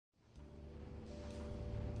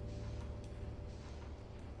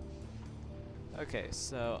Okay,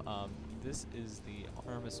 so this is the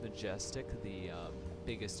RMS Majestic, the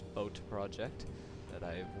biggest boat project that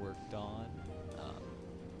I've worked on.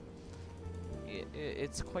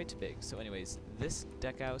 It's quite big. So anyways, this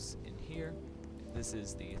deck house in here, this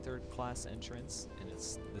is the third class entrance, and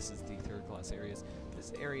this is the third class areas.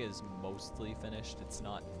 This area is mostly finished. It's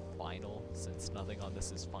not final, since nothing on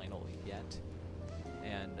this is final yet.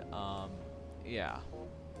 And yeah,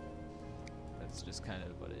 that's just kind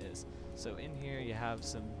of what it is. So in here you have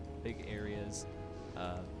some big areas.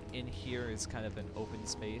 In here is kind of an open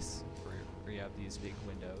space where you have these big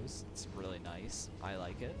windows. It's really nice. I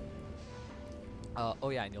like it. Oh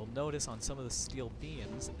yeah, and you'll notice on some of the steel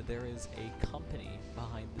beams there is a company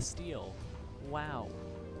behind the steel. Wow.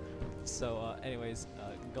 So anyways,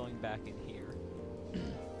 going back in here,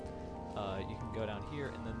 you can go down here,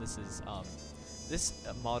 and then this is this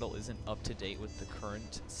model isn't up to date with the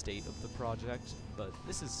current state of the project, but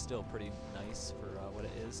this is still pretty nice for what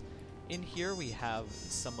it is. In here we have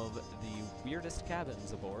some of the weirdest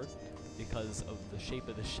cabins aboard because of the shape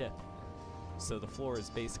of the ship. So the floor is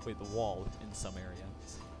basically the wall in some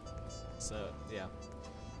areas. So yeah,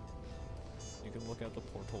 you can look out the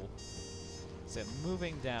porthole. So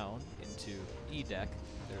moving down into E deck,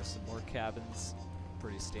 there's some more cabins,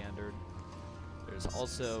 pretty standard. There's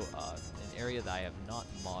also an area that I have not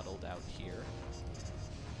modeled out here.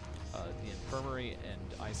 The infirmary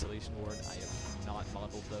and isolation ward, I have not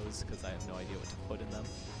modeled those because I have no idea what to put in them.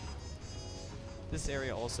 This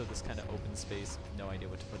area also, this kind of open space, no idea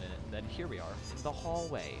what to put in it. And then here we are, in the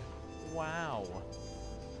hallway. Wow!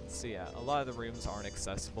 So yeah, a lot of the rooms aren't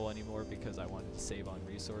accessible anymore because I wanted to save on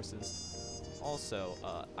resources. Also,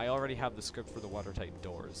 I already have the script for the watertight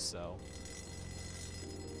doors, so...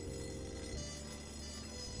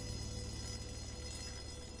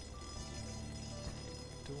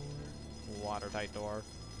 watertight door.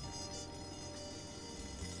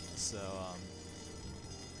 So,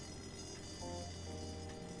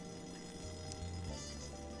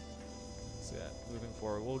 so yeah, moving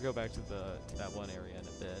forward, we'll go back to that one area in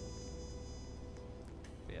a bit.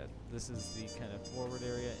 But yeah, this is the kind of forward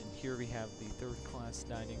area, and here we have the third class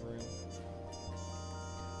dining room.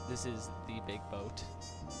 This is the big boat.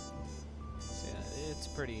 So yeah, it's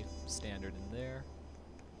pretty standard in there.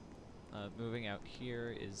 Moving out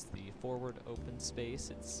here is the forward open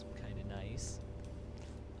space. It's kind of nice.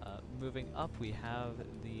 Moving up, we have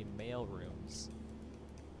the mail rooms.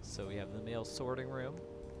 So we have the mail sorting room.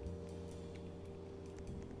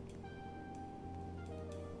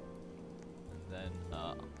 And then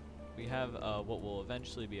we have what will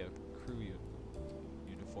eventually be a crew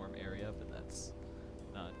uniform area, but that's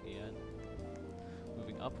not yet.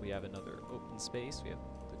 Moving up, we have another open space. We have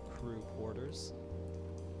the crew quarters.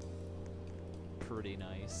 Pretty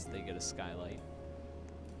nice. They get a skylight.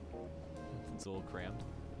 It's a little cramped.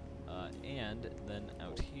 And then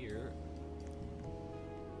out here,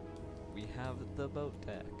 we have the boat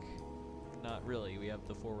deck. Not really, we have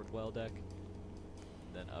the forward well deck.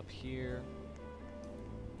 Then up here,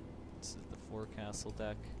 this is the forecastle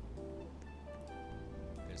deck.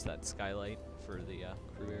 There's that skylight for the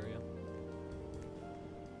crew area.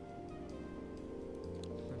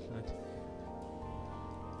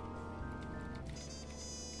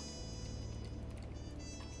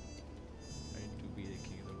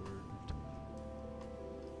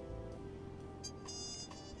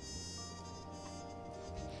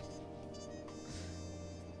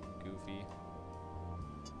 Goofy.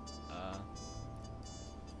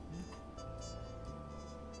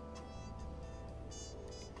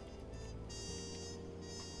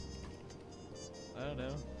 I don't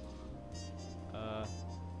know.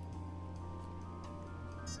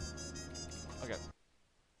 Okay.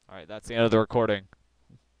 Alright, that's the end of the recording.